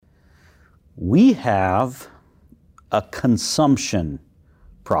We have a consumption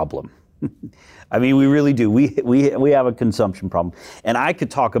problem. I mean, we really do. We have a consumption problem. And I could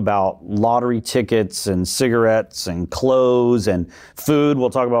talk about lottery tickets and cigarettes and clothes and food.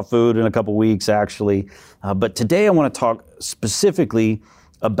 We'll talk about food in a couple weeks, actually. But today I want to talk specifically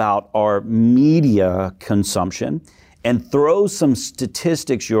about our media consumption and throw some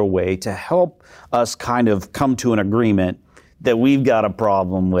statistics your way to help us kind of come to an agreement that we've got a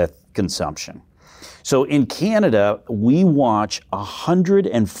problem with consumption. So in Canada, we watch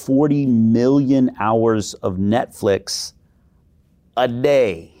 140 million hours of Netflix a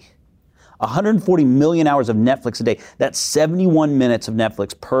day. 140 million hours of Netflix a day. That's 71 minutes of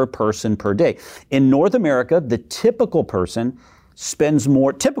Netflix per person per day. In North America, the typical person spends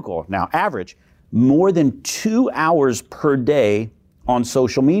average, more than 2 hours per day on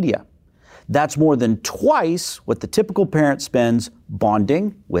social media. That's more than twice what the typical parent spends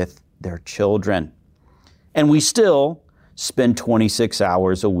bonding with their children. And we still spend 26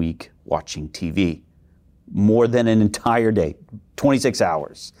 hours a week watching TV. More than an entire day, 26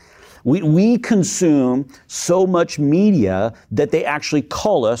 hours. We consume so much media that they actually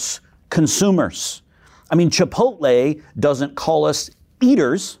call us consumers. I mean, Chipotle doesn't call us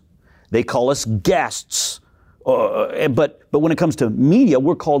eaters, they call us guests. But when it comes to media,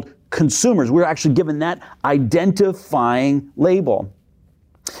 we're called consumers. We're actually given that identifying label.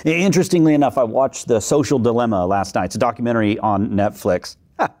 Interestingly enough, I watched The Social Dilemma last night. It's a documentary on Netflix.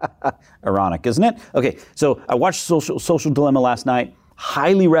 Ironic, isn't it? Okay, so I watched Social Dilemma last night.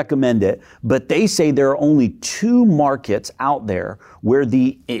 Highly recommend it. But they say there are only two markets out there where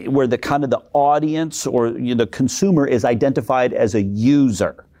the kind of the audience or the consumer is identified as a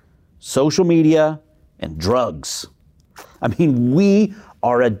user: social media and drugs. I mean, we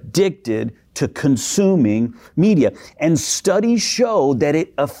are addicted to consuming media. And studies show that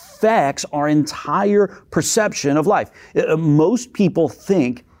it affects our entire perception of life. Most people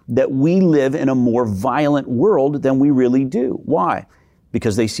think that we live in a more violent world than we really do. Why?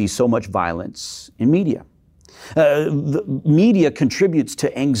 Because they see so much violence in media. The media contributes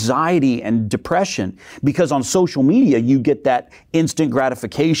to anxiety and depression because on social media you get that instant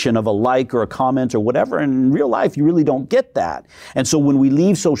gratification of a like or a comment or whatever. And in real life, you really don't get that. And so when we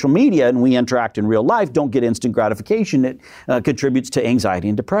leave social media and we interact in real life, don't get instant gratification, it contributes to anxiety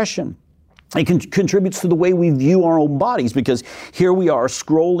and depression. It contributes to the way we view our own bodies because here we are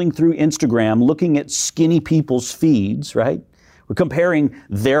scrolling through Instagram, looking at skinny people's feeds, right? We're comparing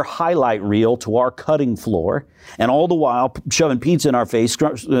their highlight reel to our cutting floor, and all the while shoving pizza in our face,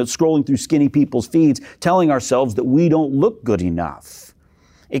 scrolling through skinny people's feeds, telling ourselves that we don't look good enough.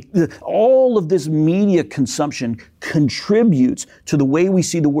 All of this media consumption contributes to the way we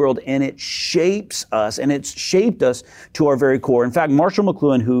see the world, and it shapes us, and it's shaped us to our very core. In fact, Marshall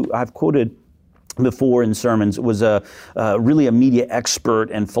McLuhan, who I've quoted before in sermons, was really a media expert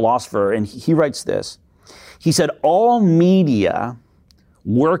and philosopher, and he writes this. He said, all media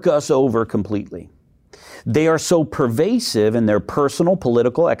work us over completely. They are so pervasive in their personal,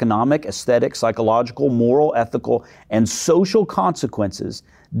 political, economic, aesthetic, psychological, moral, ethical, and social consequences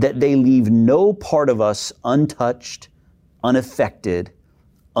that they leave no part of us untouched, unaffected,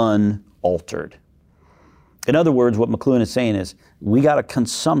 unaltered. In other words, what McLuhan is saying is, we got a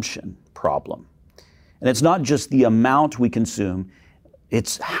consumption problem. And it's not just the amount we consume,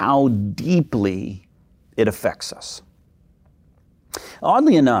 it's how deeply it affects us.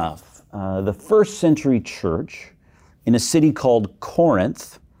 Oddly enough, the first century church in a city called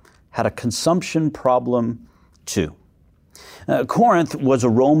Corinth had a consumption problem too. Corinth was a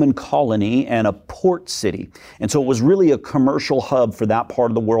Roman colony and a port city. And so it was really a commercial hub for that part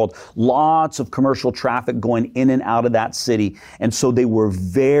of the world. Lots of commercial traffic going in and out of that city. And so they were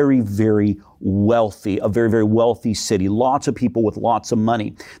very, very wealthy, a very, very wealthy city. Lots of people with lots of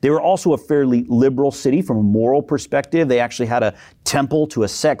money. They were also a fairly liberal city from a moral perspective. They actually had a temple to a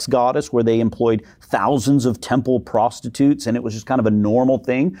sex goddess where they employed thousands of temple prostitutes. And it was just kind of a normal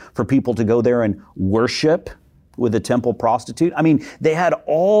thing for people to go there and worship with a temple prostitute. I mean, they had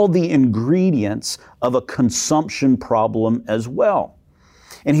all the ingredients of a consumption problem as well.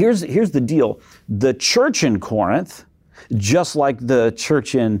 And here's the deal. The church in Corinth, just like the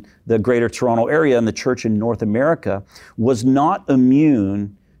church in the Greater Toronto area and the church in North America, was not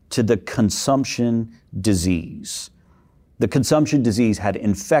immune to the consumption disease. The consumption disease had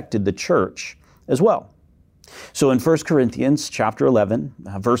infected the church as well. So in 1 Corinthians chapter 11,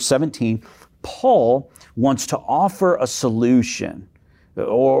 verse 17, Paul wants to offer a solution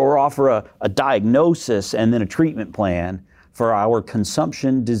or offer a diagnosis and then a treatment plan for our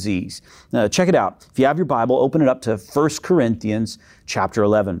consumption disease. Now, check it out. If you have your Bible, open it up to 1 Corinthians chapter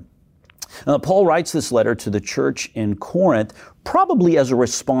 11. Paul writes this letter to the church in Corinth, probably as a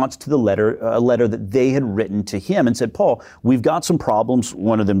response to a letter that they had written to him and said, Paul, we've got some problems,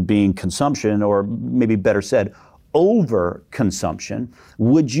 one of them being consumption, or maybe better said, overconsumption.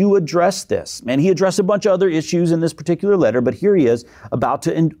 Would you address this? And he addressed a bunch of other issues in this particular letter, but here he is about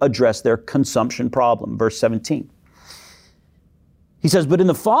to address their consumption problem. Verse 17. He says, but in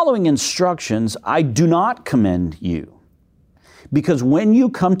the following instructions, I do not commend you, because when you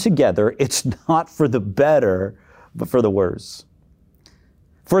come together, it's not for the better, but for the worse.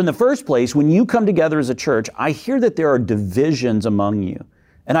 For in the first place, when you come together as a church, I hear that there are divisions among you,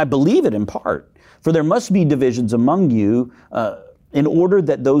 and I believe it in part. For there must be divisions among you in order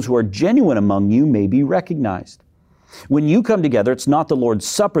that those who are genuine among you may be recognized. When you come together, it's not the Lord's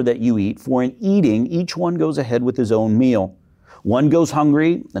Supper that you eat, for in eating, each one goes ahead with his own meal. One goes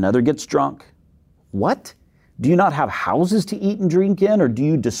hungry, another gets drunk. What? Do you not have houses to eat and drink in, or do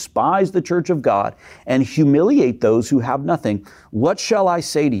you despise the church of God and humiliate those who have nothing? What shall I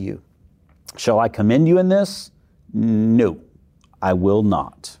say to you? Shall I commend you in this? No, I will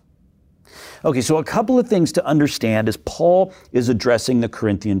not. Okay, so a couple of things to understand as Paul is addressing the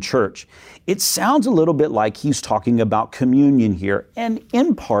Corinthian church. It sounds a little bit like he's talking about communion here, and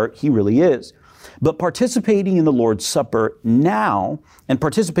in part, he really is. But participating in the Lord's Supper now and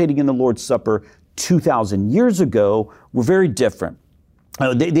participating in the Lord's Supper 2,000 years ago were very different.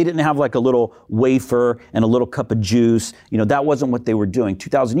 They didn't have like a little wafer and a little cup of juice. That wasn't what they were doing.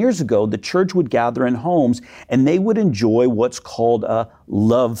 2,000 years ago, the church would gather in homes and they would enjoy what's called a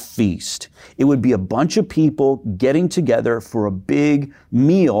love feast. It would be a bunch of people getting together for a big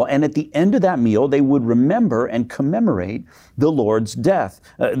meal. And at the end of that meal, they would remember and commemorate the Lord's death.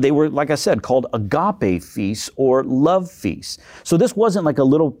 They were, like I said, called agape feasts or love feasts. So this wasn't like a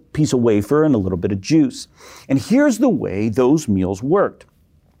little piece of wafer and a little bit of juice. And here's the way those meals worked.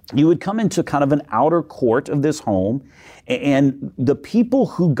 You would come into kind of an outer court of this home, and the people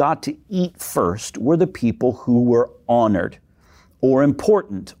who got to eat first were the people who were honored or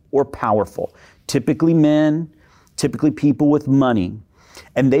important or powerful. Typically men, typically people with money.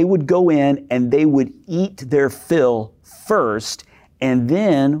 And they would go in and they would eat their fill first, and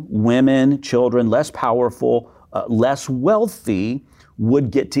then women, children, less powerful, less wealthy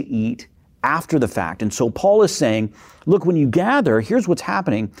would get to eat after the fact. And so Paul is saying, look, when you gather, here's what's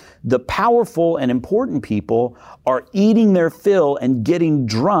happening. The powerful and important people are eating their fill and getting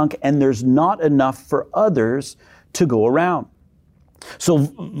drunk, and there's not enough for others to go around. So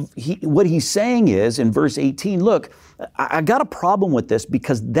what he's saying is, in verse 18, look, I got a problem with this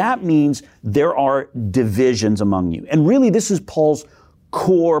because that means there are divisions among you. And really, this is Paul's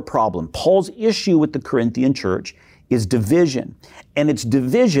core problem. Paul's issue with the Corinthian church is division. And it's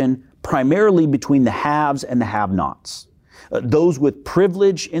division primarily between the haves and the have-nots. Those with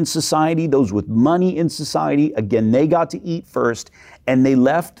privilege in society, those with money in society, again, they got to eat first, and they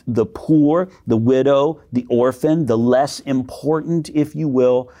left the poor, the widow, the orphan, the less important, if you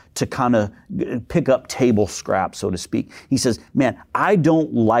will, to kind of pick up table scraps, so to speak. He says, man, I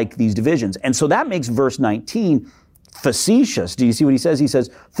don't like these divisions. And so that makes verse 19 facetious. Do you see what he says? He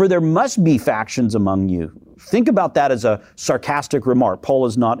says, for there must be factions among you. Think about that as a sarcastic remark. Paul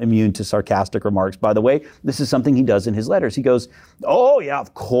is not immune to sarcastic remarks, by the way. This is something he does in his letters. He goes, oh yeah,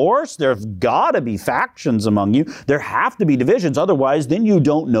 of course, there's got to be factions among you. There have to be divisions. Otherwise, then you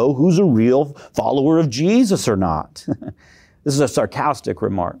don't know who's a real follower of Jesus or not. This is a sarcastic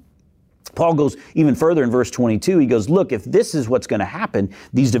remark. Paul goes even further in verse 22. He goes, look, if this is what's going to happen,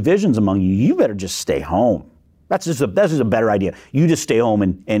 these divisions among you, you better just stay home. That's just a better idea. You just stay home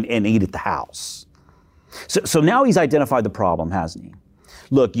and eat at the house. So now he's identified the problem, hasn't he?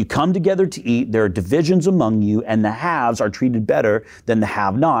 Look, you come together to eat, there are divisions among you, and the haves are treated better than the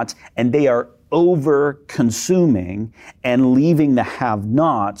have-nots, and they are over-consuming and leaving the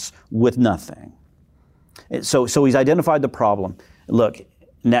have-nots with nothing. So he's identified the problem. Look,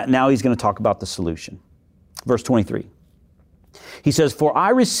 now he's going to talk about the solution. Verse 23. He says, for I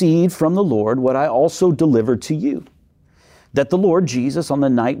received from the Lord what I also delivered to you, that the Lord Jesus, on the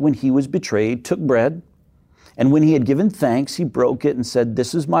night when he was betrayed, took bread, and when he had given thanks, he broke it and said,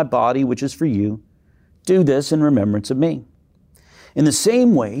 this is my body, which is for you. Do this in remembrance of me. In the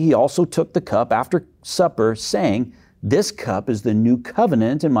same way, he also took the cup after supper, saying, this cup is the new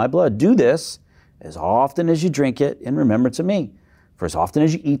covenant in my blood. Do this as often as you drink it in remembrance of me. For as often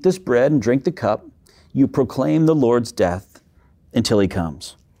as you eat this bread and drink the cup, you proclaim the Lord's death until he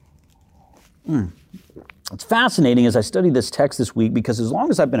comes. It's fascinating as I studied this text this week, because as long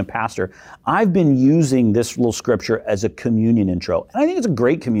as I've been a pastor, I've been using this little scripture as a communion intro. And I think it's a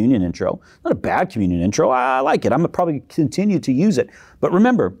great communion intro. Not a bad communion intro. I like it. I'm going to probably continue to use it. But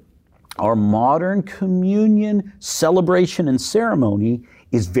remember, Our modern communion celebration and ceremony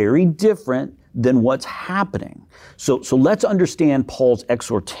is very different than what's happening. So let's understand Paul's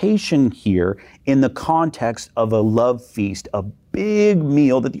exhortation here in the context of a love feast, a big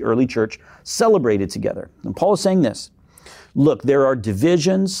meal that the early church celebrated together. And Paul is saying this, look, there are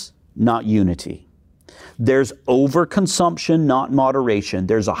divisions, not unity. There's overconsumption, not moderation.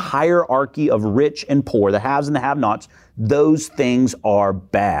 There's a hierarchy of rich and poor, the haves and the have-nots. Those things are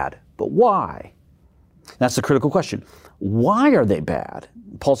bad. But why? That's the critical question. Why are they bad?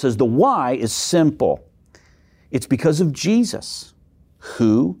 Paul says the why is simple. It's because of Jesus,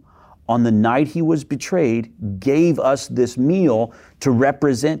 who, on the night he was betrayed, gave us this meal to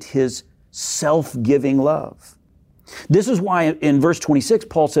represent his self-giving love. This is why in verse 26,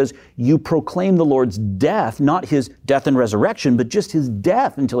 Paul says, you proclaim the Lord's death, not his death and resurrection, but just his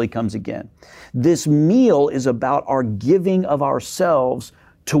death until he comes again. This meal is about our giving of ourselves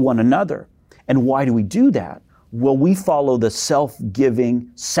to one another. And why do we do that? Well, we follow the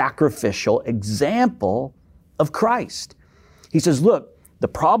self-giving, sacrificial example of Christ. He says, look, the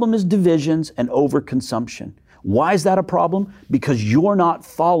problem is divisions and overconsumption. Why is that a problem? Because you're not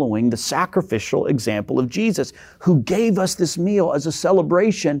following the sacrificial example of Jesus, who gave us this meal as a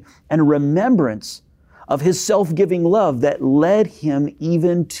celebration and a remembrance of his self-giving love that led him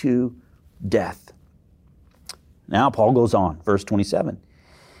even to death. Now, Paul goes on, verse 27.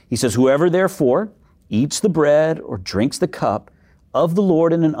 He says, whoever therefore eats the bread or drinks the cup of the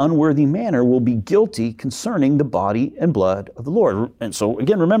Lord in an unworthy manner will be guilty concerning the body and blood of the Lord. And so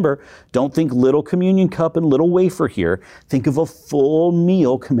again, remember, don't think little communion cup and little wafer here. Think of a full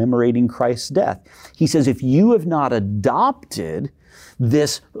meal commemorating Christ's death. He says, if you have not adopted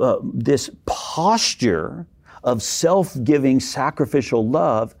this posture of self-giving sacrificial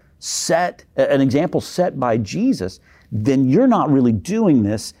love, an example set by Jesus, then you're not really doing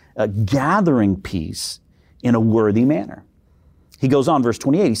this gathering peace in a worthy manner. He goes on, verse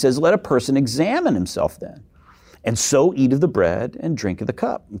 28, he says, let a person examine himself then, and so eat of the bread and drink of the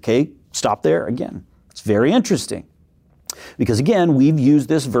cup. Okay, stop there again. It's very interesting. Because again, we've used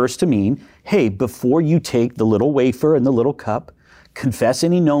this verse to mean, hey, before you take the little wafer and the little cup, confess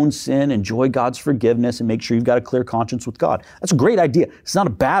any known sin, enjoy God's forgiveness, and make sure you've got a clear conscience with God. That's a great idea. It's not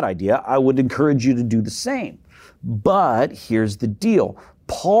a bad idea. I would encourage you to do the same. But here's the deal.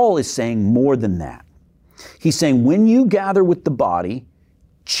 Paul is saying more than that. He's saying, when you gather with the body,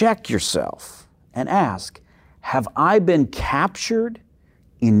 check yourself and ask, have I been captured,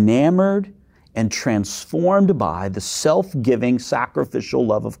 enamored, and transformed by the self-giving, sacrificial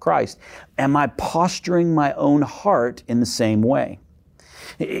love of Christ? Am I posturing my own heart in the same way?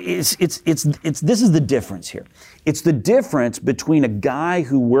 This is the difference here. It's the difference between a guy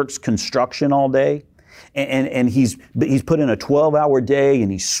who works construction all day and he's put in a 12-hour day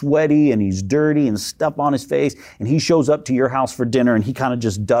and he's sweaty and he's dirty and stuff on his face, and he shows up to your house for dinner and he kind of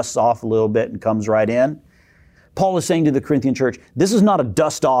just dusts off a little bit and comes right in. Paul is saying to the Corinthian church, this is not a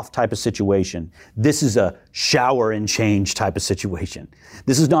dust off type of situation. This is a shower and change type of situation.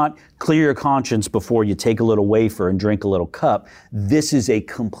 This is not clear your conscience before you take a little wafer and drink a little cup. This is a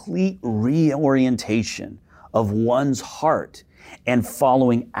complete reorientation of one's heart and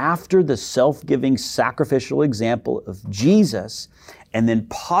following after the self-giving sacrificial example of Jesus, and then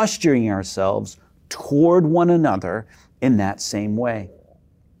posturing ourselves toward one another in that same way.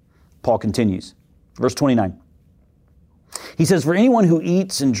 Paul continues, verse 29. He says, for anyone who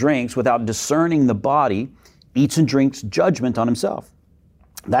eats and drinks without discerning the body eats and drinks judgment on himself.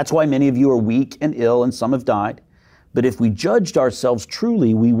 That's why many of you are weak and ill, and some have died. But if we judged ourselves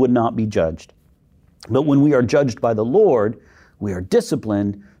truly, we would not be judged. But when we are judged by the Lord, we are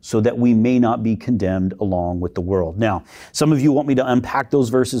disciplined so that we may not be condemned along with the world. Now, some of you want me to unpack those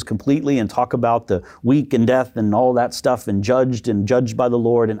verses completely and talk about the weak and death and all that stuff and judged by the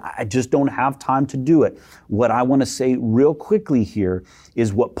Lord, and I just don't have time to do it. What I want to say real quickly here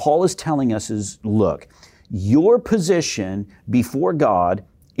is what Paul is telling us is, look, your position before God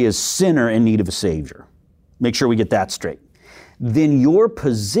is sinner in need of a Savior. Make sure we get that straight. Then your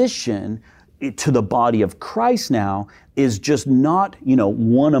position to the body of Christ now is just not,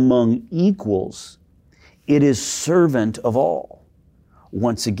 one among equals. It is servant of all.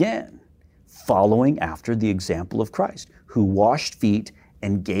 Once again, following after the example of Christ, who washed feet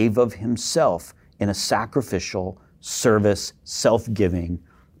and gave of himself in a sacrificial, service, self-giving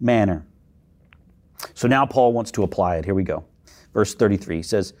manner. So now Paul wants to apply it. Here we go. Verse 33 he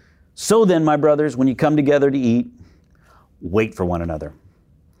says, so then, my brothers, when you come together to eat, wait for one another.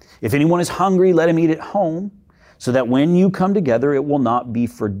 If anyone is hungry, let him eat at home, so that when you come together, it will not be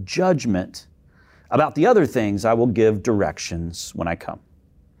for judgment. About the other things, I will give directions when I come.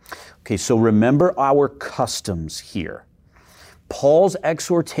 Okay, Okay, so remember our customs here. Paul's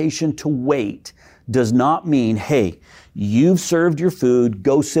exhortation to wait does not mean, hey, you've served your food,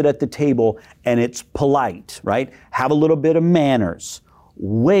 go sit at the table, and it's polite, right? Have a little bit of manners.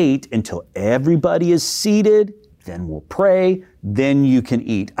 Wait until everybody is seated, then we'll pray, then you can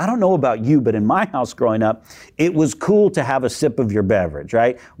eat. I don't know about you, but in my house growing up, it was cool to have a sip of your beverage,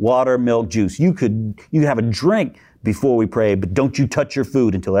 right? Water, milk, juice. You could have a drink before we pray, but don't you touch your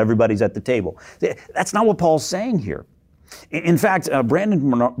food until everybody's at the table. That's not what Paul's saying here. In fact,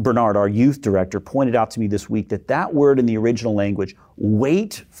 Brandon Bernard, our youth director, pointed out to me this week that word in the original language,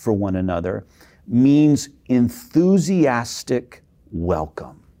 wait for one another, means enthusiastic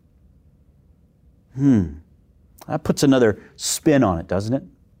welcome. That puts another spin on it, doesn't it?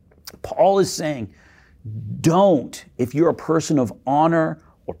 Paul is saying, don't, if you're a person of honor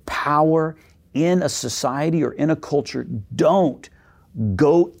or power in a society or in a culture, don't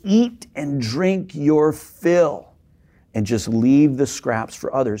go eat and drink your fill and just leave the scraps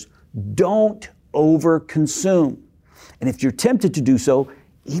for others. Don't overconsume. And if you're tempted to do so,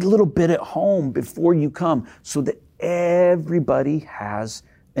 eat a little bit at home before you come so that everybody has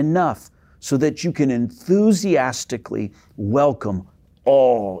enough, so that you can enthusiastically welcome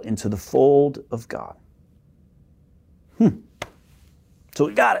all into the fold of God. So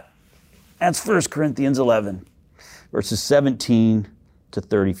we got it. That's 1 Corinthians 11, verses 17 to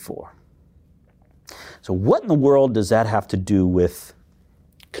 34. So what in the world does that have to do with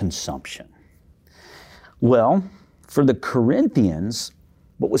consumption? Well, for the Corinthians,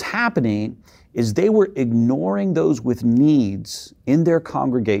 what was happening is they were ignoring those with needs in their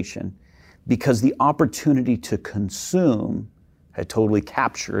congregation because the opportunity to consume had totally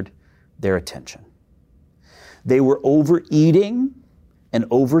captured their attention. They were overeating and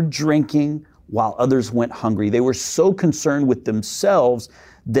over-drinking while others went hungry. They were so concerned with themselves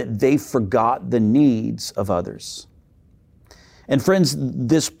that they forgot the needs of others. And friends,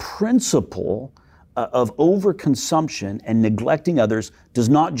 this principle of overconsumption and neglecting others does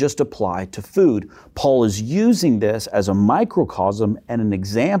not just apply to food. Paul is using this as a microcosm and an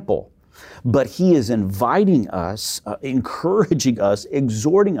example, but he is inviting us, encouraging us,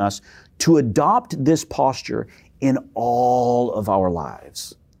 exhorting us to adopt this posture in all of our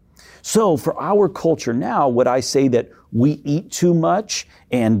lives. So for our culture now, would I say that we eat too much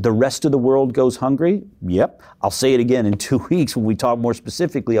and the rest of the world goes hungry? Yep. I'll say it again in 2 weeks when we talk more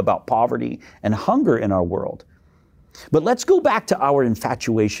specifically about poverty and hunger in our world. But let's go back to our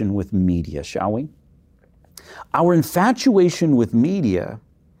infatuation with media, shall we? Our infatuation with media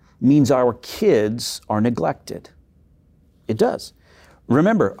means our kids are neglected. It does.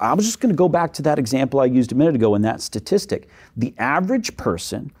 Remember, I was just going to go back to that example I used a minute ago in that statistic. The average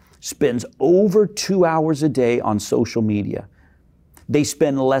person spends over 2 hours a day on social media. They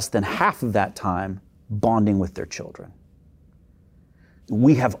spend less than half of that time bonding with their children.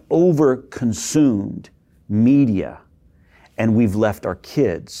 We have over-consumed media, and we've left our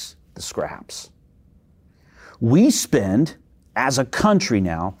kids the scraps. We spend, as a country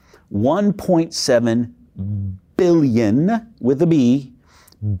now, $1.7 billion, with a B,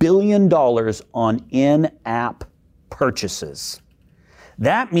 $billion on in-app purchases.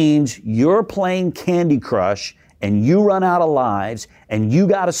 That means you're playing Candy Crush and you run out of lives and you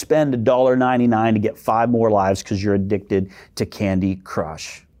got to spend $1.99 to get 5 more lives because you're addicted to Candy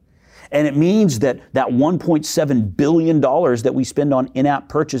Crush. And it means that $1.7 billion that we spend on in-app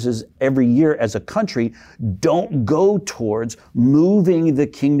purchases every year as a country don't go towards moving the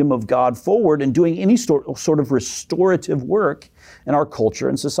kingdom of God forward and doing any sort of restorative work in our culture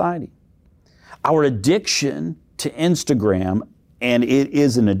and society. Our addiction to Instagram, and it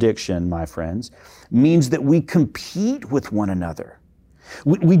is an addiction, my friends, means that we compete with one another.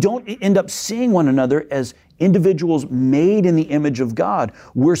 We don't end up seeing one another as individuals made in the image of God.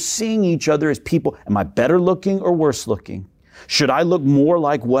 We're seeing each other as people. Am I better looking or worse looking? Should I look more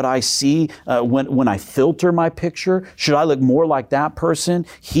like what I see when I filter my picture? Should I look more like that person?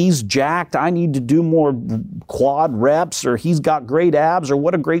 He's jacked. I need to do more quad reps, or he's got great abs, or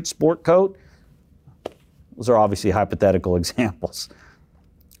what a great sport coat. Those are obviously hypothetical examples.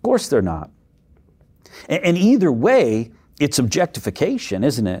 Of course they're not. And either way, it's objectification,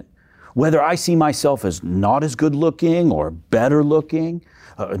 isn't it? Whether I see myself as not as good looking or better looking,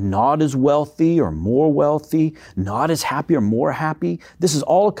 not as wealthy or more wealthy, not as happy or more happy, this is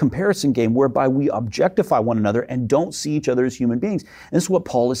all a comparison game whereby we objectify one another and don't see each other as human beings. And this is what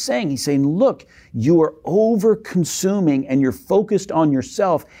Paul is saying. He's saying, look, you are over-consuming and you're focused on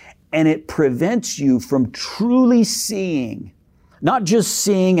yourself, and it prevents you from truly seeing, not just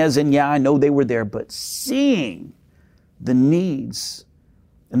seeing as in, yeah, I know they were there, but seeing the needs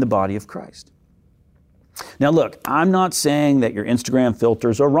in the body of Christ. Now look, I'm not saying that your Instagram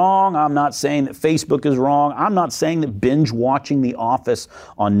filters are wrong. I'm not saying that Facebook is wrong. I'm not saying that binge watching The Office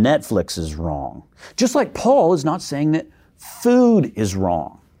on Netflix is wrong. Just like Paul is not saying that food is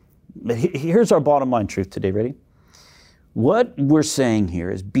wrong. But here's our bottom line truth today. Ready? What we're saying here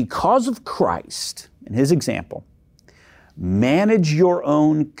is because of Christ and His example, manage your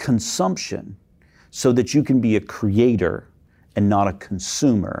own consumption so that you can be a creator and not a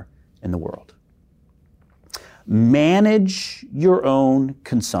consumer in the world. Manage your own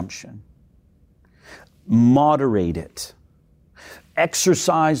consumption. Moderate it.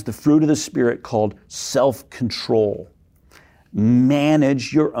 Exercise the fruit of the Spirit called self-control.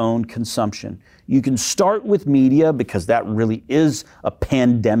 Manage your own consumption. You can start with media because that really is a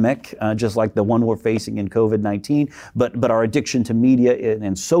pandemic, just like the one we're facing in COVID-19. But our addiction to media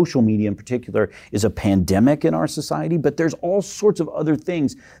and social media in particular is a pandemic in our society. But there's all sorts of other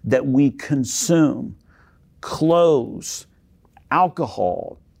things that we consume. Clothes,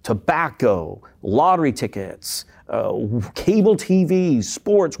 alcohol, tobacco, lottery tickets, cable TV,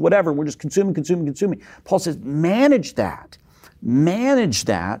 sports, whatever. We're just consuming. Paul says, manage that. Manage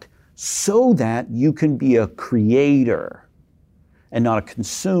that so that you can be a creator and not a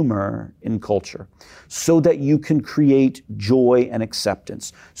consumer in culture, so that you can create joy and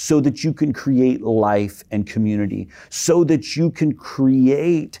acceptance, so that you can create life and community, so that you can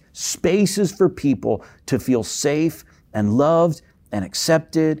create spaces for people to feel safe and loved and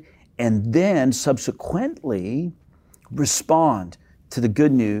accepted, and then subsequently respond to the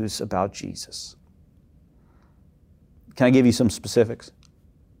good news about Jesus. Can I give you some specifics?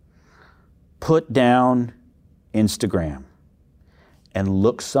 Put down Instagram and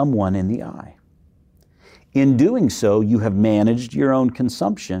look someone in the eye. In doing so, you have managed your own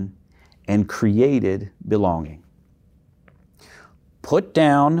consumption and created belonging. Put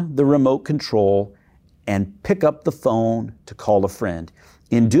down the remote control and pick up the phone to call a friend.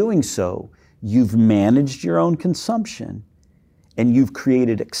 In doing so, you've managed your own consumption and you've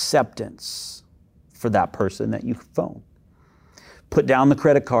created acceptance for that person that you phone. Put down the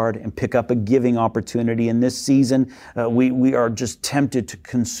credit card and pick up a giving opportunity. In this season, we are just tempted to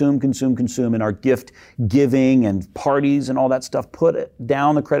consume in our gift giving and parties and all that stuff. Put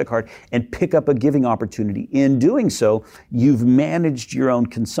down the credit card and pick up a giving opportunity. In doing so, you've managed your own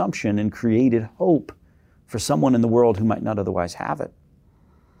consumption and created hope for someone in the world who might not otherwise have it.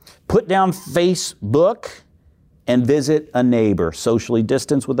 Put down Facebook and visit a neighbor. Socially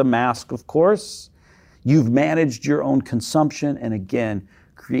distanced with a mask, of course. You've managed your own consumption and again,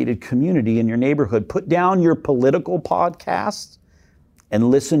 created community in your neighborhood. Put down your political podcasts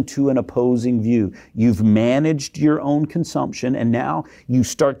and listen to an opposing view. You've managed your own consumption and now you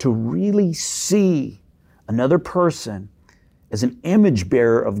start to really see another person as an image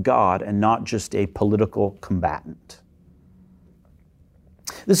bearer of God and not just a political combatant.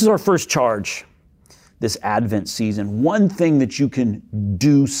 This is our first charge this Advent season. One thing that you can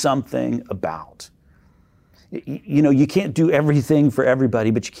do something about. You know, you can't do everything for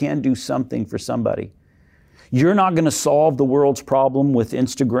everybody, but you can do something for somebody. You're not going to solve the world's problem with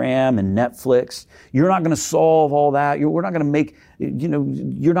Instagram and Netflix. You're not going to solve all that. We're not going to make,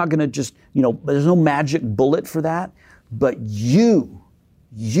 you're not going to just, there's no magic bullet for that. But you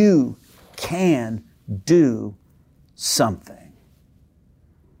can do something.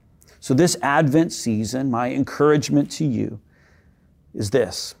 So this Advent season, my encouragement to you is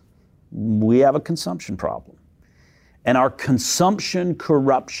this. We have a consumption problem. And our consumption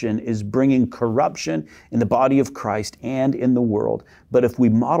corruption is bringing corruption in the body of Christ and in the world. But if we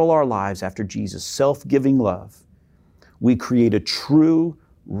model our lives after Jesus' self-giving love, we create a true,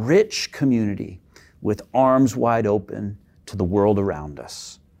 rich community with arms wide open to the world around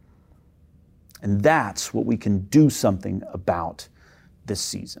us. And that's what we can do something about this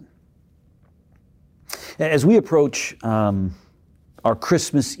season. As we approach our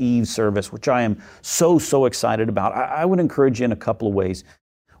Christmas Eve service, which I am so excited about, I would encourage you in a couple of ways.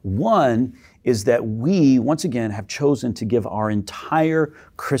 One is that we, once again, have chosen to give our entire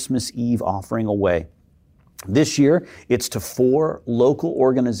Christmas Eve offering away. This year, it's to 4 local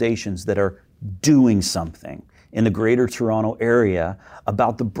organizations that are doing something in the Greater Toronto area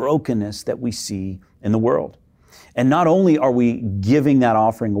about the brokenness that we see in the world. And not only are we giving that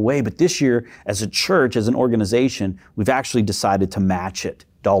offering away, but this year as a church, as an organization, we've actually decided to match it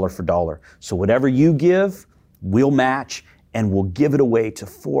dollar for dollar. So whatever you give, we'll match and we'll give it away to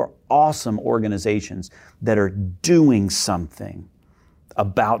 4 awesome organizations that are doing something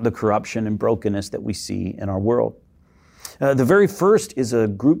about the corruption and brokenness that we see in our world. The very first is a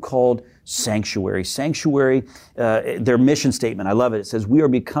group called sanctuary. Sanctuary, their mission statement, I love it. It says, we are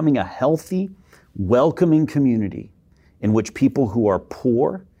becoming a healthy, welcoming community in which people who are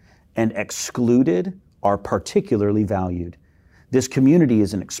poor and excluded are particularly valued. This community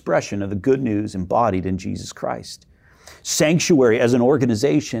is an expression of the good news embodied in Jesus Christ. Sanctuary as an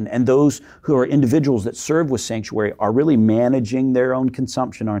organization and those who are individuals that serve with Sanctuary are really managing their own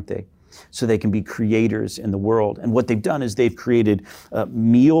consumption, aren't they? So they can be creators in the world. And what they've done is they've created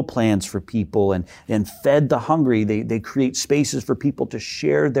meal plans for people and fed the hungry. They create spaces for people to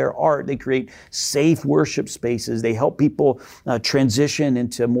share their art. They create safe worship spaces. They help people transition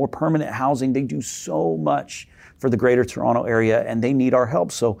into more permanent housing. They do so much for the Greater Toronto area, and they need our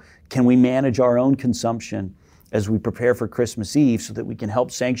help. So can we manage our own consumption as we prepare for Christmas Eve so that we can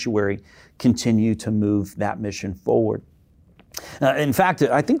help Sanctuary continue to move that mission forward? In fact,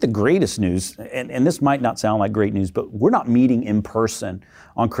 I think the greatest news, and this might not sound like great news, but we're not meeting in person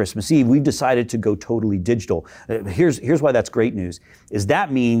on Christmas Eve. We've decided to go totally digital. Here's why that's great news, is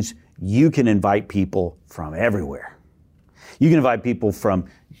that means you can invite people from everywhere. You can invite people from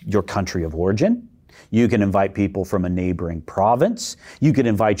your country of origin. You can invite people from a neighboring province. You can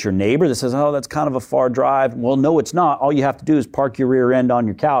invite your neighbor that says, oh, that's kind of a far drive. Well, no, it's not. All you have to do is park your rear end on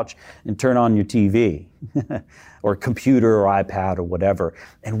your couch and turn on your TV or computer or iPad or whatever.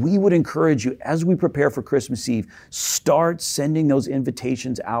 And we would encourage you, as we prepare for Christmas Eve, start sending those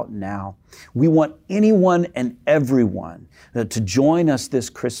invitations out now. We want anyone and everyone to join us this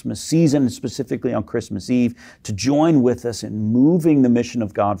Christmas season, specifically on Christmas Eve, to join with us in moving the mission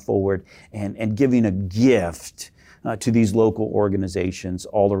of God forward and giving a gift to these local organizations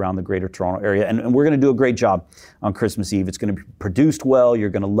all around the Greater Toronto area. And we're going to do a great job on Christmas Eve. It's going to be produced well. You're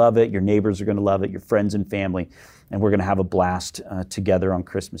going to love it. Your neighbors are going to love it, your friends and family. And we're going to have a blast together on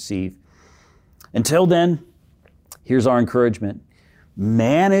Christmas Eve. Until then, here's our encouragement.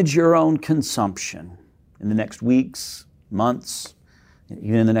 Manage your own consumption in the next weeks, months,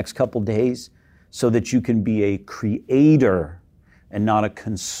 even in the next couple days, so that you can be a creator and not a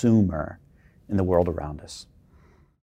consumer in the world around us.